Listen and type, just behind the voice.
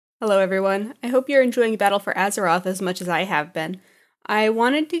Hello everyone, I hope you're enjoying Battle for Azeroth as much as I have been. I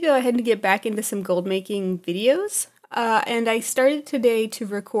wanted to go ahead and get back into some gold making videos, and I started today to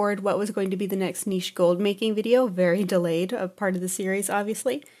record what was going to be the next niche gold making video, very delayed, a part of the series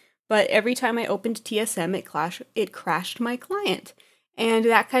obviously, but every time I opened TSM it crashed my client. And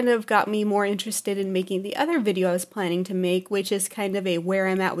that kind of got me more interested in making the other video I was planning to make, which is kind of a where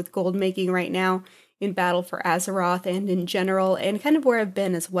I'm at with gold making right now in Battle for Azeroth and in general, and kind of where I've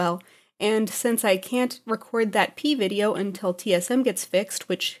been as well. And since I can't record that P video until TSM gets fixed,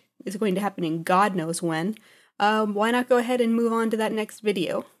 which is going to happen in God knows when, why not go ahead and move on to that next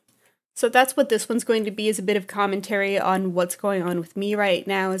video? So that's what this one's going to be, is a bit of commentary on what's going on with me right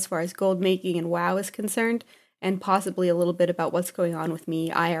now as far as gold making and WoW is concerned, and possibly a little bit about what's going on with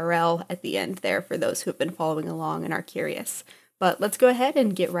me IRL at the end there for those who have been following along and are curious. But let's go ahead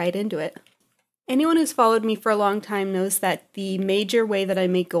and get right into it. Anyone who's followed me for a long time knows that the major way that I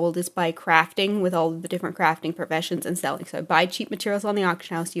make gold is by crafting with all of the different crafting professions and selling. So I buy cheap materials on the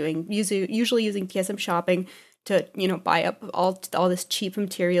auction house, usually using TSM shopping to, buy up all this cheap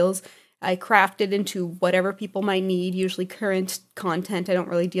materials. I craft it into whatever people might need, usually current content. I don't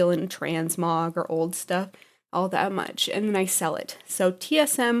really deal in transmog or old stuff all that much, and then I sell it. So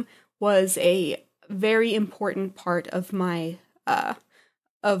TSM was a very important part of my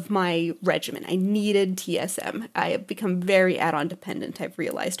regimen. I needed TSM. I have become very add-on dependent, I've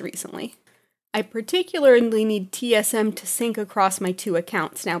realized recently. I particularly need TSM to sync across my two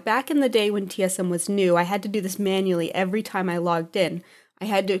accounts. Now, back in the day when TSM was new, I had to do this manually every time I logged in. I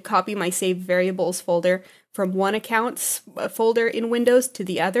had to copy my saved variables folder from one account's folder in Windows to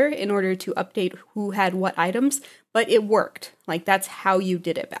the other in order to update who had what items, but it worked. Like, that's how you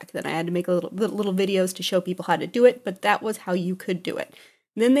did it back then. I had to make little videos to show people how to do it, but that was how you could do it.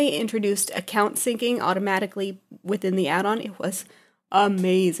 Then they introduced account syncing automatically within the add-on. It was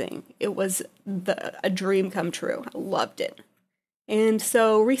amazing. It was a dream come true. I loved it. And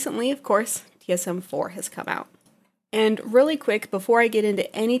so recently, of course, TSM 4 has come out. And really quick, before I get into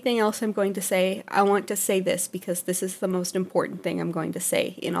anything else I'm going to say, I want to say this because this is the most important thing I'm going to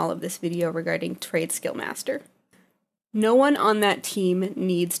say in all of this video regarding Trade Skill Master. No one on that team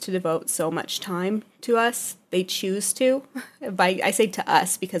needs to devote so much time to us. They choose to. I say to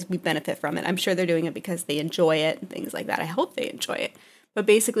us because we benefit from it. I'm sure they're doing it because they enjoy it and things like that. I hope they enjoy it. But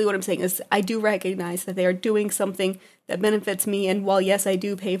basically what I'm saying is I do recognize that they are doing something that benefits me, and while yes, I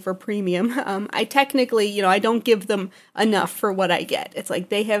do pay for premium, I technically, I don't give them enough for what I get. It's like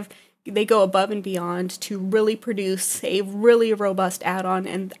they go above and beyond to really produce a really robust add-on,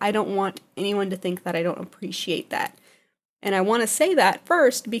 and I don't want anyone to think that I don't appreciate that. And I want to say that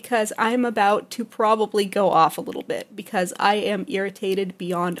first because I'm about to probably go off a little bit because I am irritated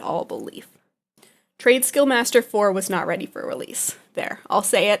beyond all belief. Trade Skill Master 4 was not ready for release. There, I'll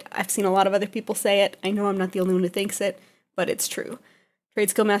say it. I've seen a lot of other people say it. I know I'm not the only one who thinks it, but it's true.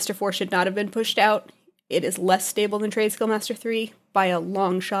 Trade Skill Master 4 should not have been pushed out. It is less stable than Trade Skill Master 3 by a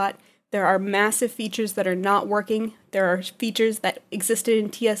long shot. There are massive features that are not working. There are features that existed in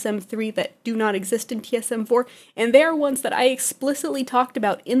TSM 3 that do not exist in TSM 4, and they are ones that I explicitly talked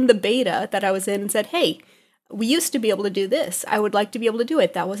about in the beta that I was in and said, hey, we used to be able to do this. I would like to be able to do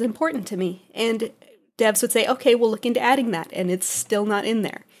it. That was important to me. And devs would say, okay, we'll look into adding that, and it's still not in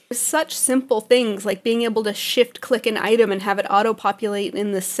there. There's such simple things like being able to shift-click an item and have it auto-populate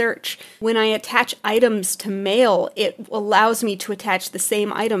in the search. When I attach items to mail, it allows me to attach the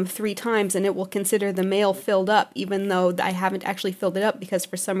same item 3 times, and it will consider the mail filled up, even though I haven't actually filled it up because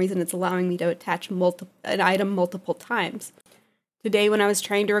for some reason it's allowing me to attach an item multiple times. Today, when I was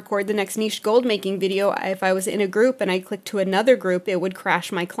trying to record the next niche gold making video, if I was in a group and I clicked to another group, it would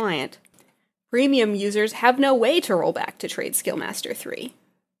crash my client. Premium users have no way to roll back to Trade Skill Master 3.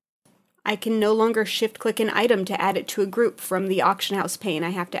 I can no longer shift-click an item to add it to a group from the auction house pane. I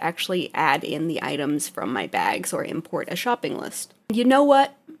have to actually add in the items from my bags or import a shopping list. You know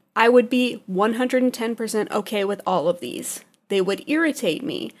what? I would be 110% okay with all of these. They would irritate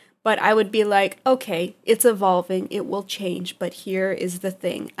me, but I would be like, okay, it's evolving, it will change, but here is the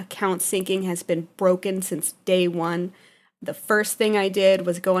thing. Account syncing has been broken since day one. The first thing I did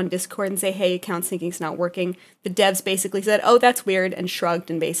was go on Discord and say, hey, account syncing's not working. The devs basically said, oh, that's weird, and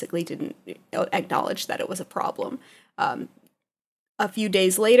shrugged and basically didn't acknowledge that it was a problem. A few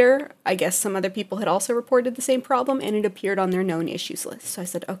days later, I guess some other people had also reported the same problem, and it appeared on their known issues list. So I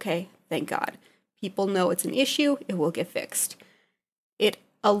said, okay, thank God. People know it's an issue, it will get fixed. It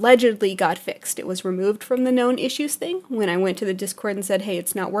allegedly got fixed. It was removed from the known issues thing. When I went to the Discord and said, hey,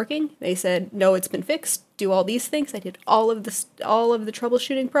 it's not working, they said, no, it's been fixed. Do all these things. I did all of the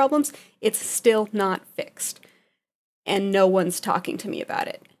troubleshooting problems. It's still not fixed. And no one's talking to me about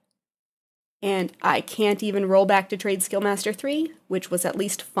it. and I can't even roll back to Trade Skill Master 3, which was at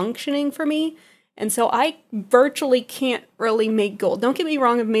least functioning for me. And so I virtually can't really make gold. Don't get me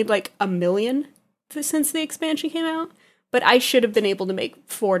wrong, I've made like 1 million since the expansion came out, but I should have been able to make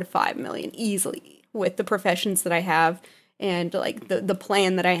 4 to 5 million easily with the professions that I have and like the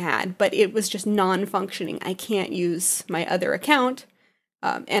plan that I had, but it was just non-functioning. I can't use my other account,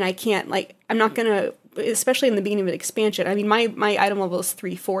 and I can't, like, I'm not gonna, especially in the beginning of an expansion. I mean, my item level is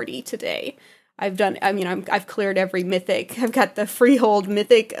 340 today. I've cleared every mythic. I've got the freehold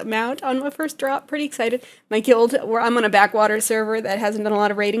mythic amount on my first drop. Pretty excited. My guild, I'm on a backwater server that hasn't done a lot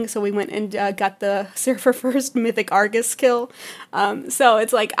of raiding, so we went and got the server first mythic Argus kill. So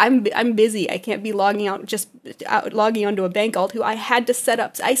it's like I'm busy. I can't be logging onto a bank alt who I had to set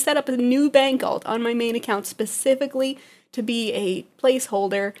up. I set up a new bank alt on my main account specifically to be a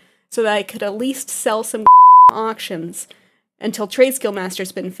placeholder so that I could at least sell some auctions until Trade Skill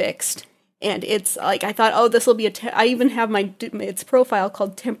Master's been fixed. And it's like, I thought, oh, this will be I even have its profile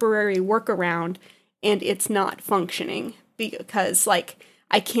called temporary workaround, and it's not functioning because, like,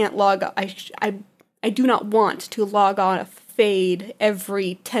 I can't I do not want to log on a Faid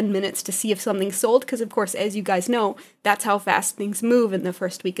every 10 minutes to see if something's sold, because of course, as you guys know, that's how fast things move in the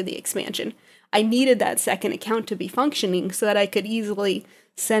first week of the expansion. I needed that second account to be functioning so that I could easily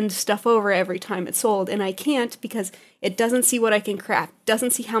send stuff over every time it's sold, and I can't because it doesn't see what I can craft,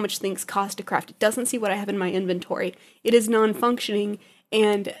 doesn't see how much things cost to craft, it doesn't see what I have in my inventory. It is non-functioning,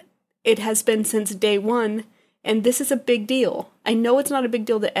 and it has been since day one, and this is a big deal. I know it's not a big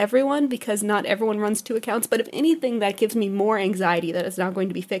deal to everyone because not everyone runs 2 accounts, but if anything, that gives me more anxiety that it's not going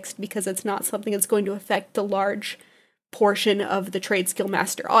to be fixed because it's not something that's going to affect the large portion of the Trade Skill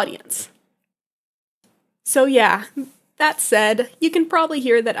Master audience. So yeah, that said, you can probably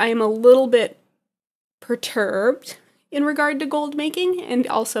hear that I am a little bit perturbed in regard to gold making, and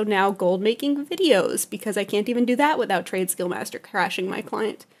also now gold making videos, because I can't even do that without Trade Skill Master crashing my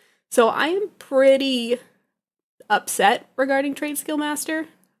client. So I am pretty upset regarding Trade Skill Master.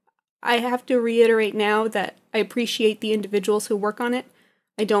 I have to reiterate now that I appreciate the individuals who work on it.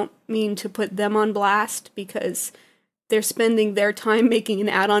 I don't mean to put them on blast because they're spending their time making an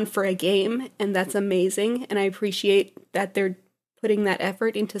add-on for a game, and that's amazing, and I appreciate that they're putting that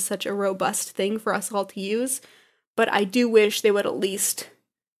effort into such a robust thing for us all to use, but I do wish they would at least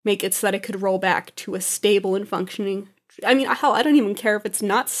make it so that it could roll back to a stable and functioning. I mean, hell, I don't even care if it's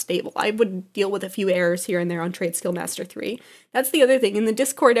not stable. I would deal with a few errors here and there on Trade Skill Master 3. That's the other thing. In the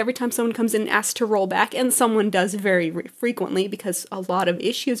Discord, every time someone comes in and asks to roll back, and someone does very frequently because a lot of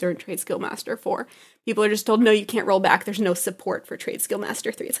issues are in Trade Skill Master 4, people are just told, no, you can't roll back. There's no support for Trade Skill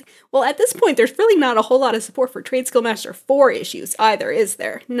Master 3. It's like, well, at this point, there's really not a whole lot of support for Trade Skill Master 4 issues either, is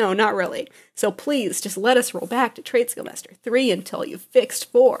there? No, not really. So please, just let us roll back to Trade Skill Master 3 until you've fixed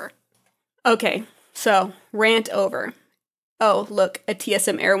 4. Okay, so, rant over. Oh, look, a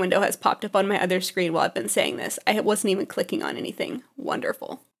TSM error window has popped up on my other screen while I've been saying this. I wasn't even clicking on anything.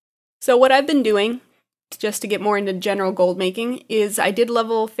 Wonderful. So what I've been doing, just to get more into general gold making, is I did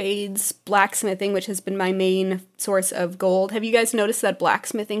level Faid's blacksmithing, which has been my main source of gold. Have you guys noticed that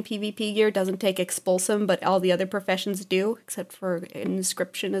blacksmithing PvP gear doesn't take expulsum, but all the other professions do, except for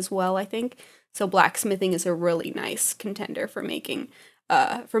inscription as well, I think? So blacksmithing is a really nice contender for making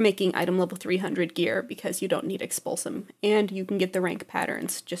item level 300 gear because you don't need expulsum, and you can get the rank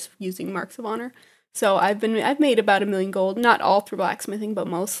patterns just using marks of honor. So I've made about 1 million gold, not all through blacksmithing, but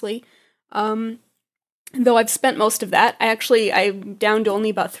mostly. Though I've spent most of that. I'm down to only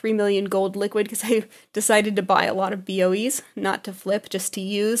about 3 million gold liquid because I decided to buy a lot of BOEs, not to flip, just to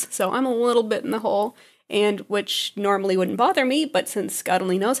use. So I'm a little bit in the hole, and which normally wouldn't bother me, but since God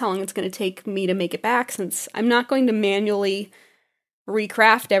only knows how long it's going to take me to make it back, since I'm not going to manually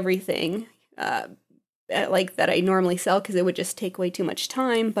recraft everything like that I normally sell because it would just take way too much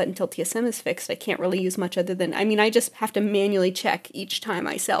time, but until TSM is fixed I can't really use much other than, I just have to manually check each time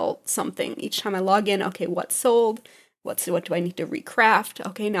I sell something. Each time I log in, okay, what's sold, what do I need to recraft,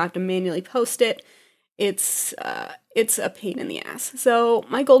 okay, now I have to manually post it. It's a pain in the ass. So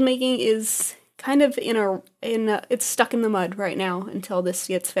my gold making is kind of it's stuck in the mud right now until this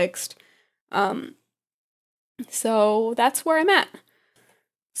gets fixed. So that's where I'm at.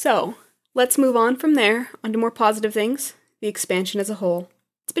 So, let's move on from there onto more positive things. The expansion as a whole.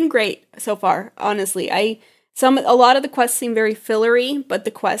 It's been great so far, honestly. A lot of the quests seem very fillery, but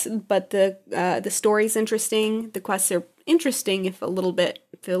the story's interesting. The quests are interesting, if a little bit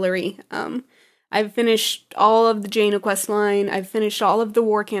fillery. I've finished all of the Jaina quest line. I've finished all of the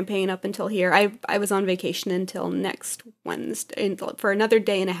war campaign up until here. I was on vacation until next Wednesday, for another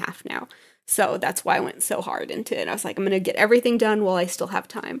day and a half now. So that's why I went so hard into it. I was like, I'm going to get everything done while I still have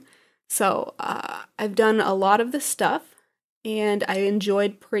time. So I've done a lot of the stuff, and I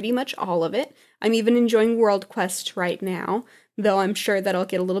enjoyed pretty much all of it. I'm even enjoying world quests right now, though I'm sure that I'll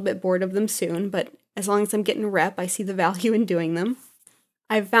get a little bit bored of them soon, but as long as I'm getting rep, I see the value in doing them.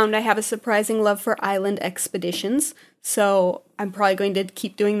 I've found I have a surprising love for island expeditions, so I'm probably going to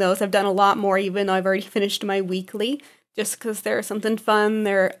keep doing those. I've done a lot more, even though I've already finished my weekly, just because they're something fun.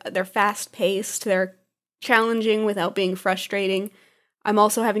 They're fast paced. They're challenging without being frustrating. I'm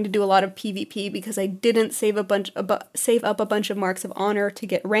also having to do a lot of PvP because I didn't save up a bunch of marks of honor to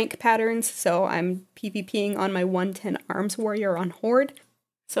get rank patterns, so I'm PvPing on my 110 arms warrior on Horde.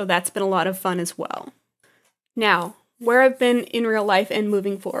 So that's been a lot of fun as well. Now, where I've been in real life and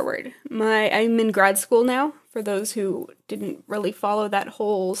moving forward. I'm in grad school now. For those who didn't really follow that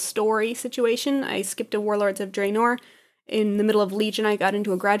whole story situation, I skipped to Warlords of Draenor. In the middle of Legion, I got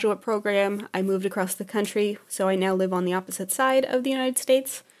into a graduate program. I moved across the country, so I now live on the opposite side of the United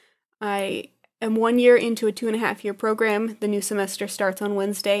States. I am 1 year into a 2.5-year program. The new semester starts on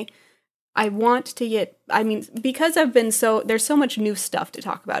Wednesday. I want to get, because there's so much new stuff to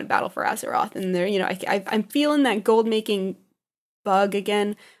talk about in Battle for Azeroth, and I'm feeling that gold making bug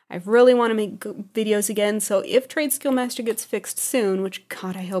again. I really want to make videos again, so if Trade Skill Master gets fixed soon, which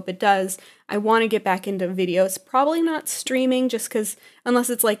God, I hope it does, I want to get back into videos. Probably not streaming, just because, unless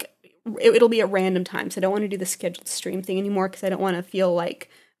it's like, it'll be at random times. I don't want to do the scheduled stream thing anymore, because I don't want to feel like,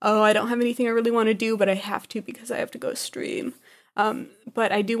 oh, I don't have anything I really want to do, but I have to because I have to go stream.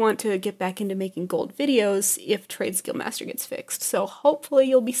 But I do want to get back into making gold videos if Trade Skill Master gets fixed. So hopefully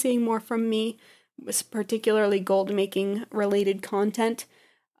you'll be seeing more from me, with particularly gold making related content.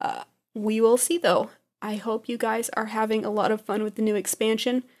 We will see though. I hope you guys are having a lot of fun with the new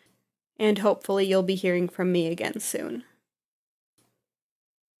expansion, and hopefully you'll be hearing from me again soon.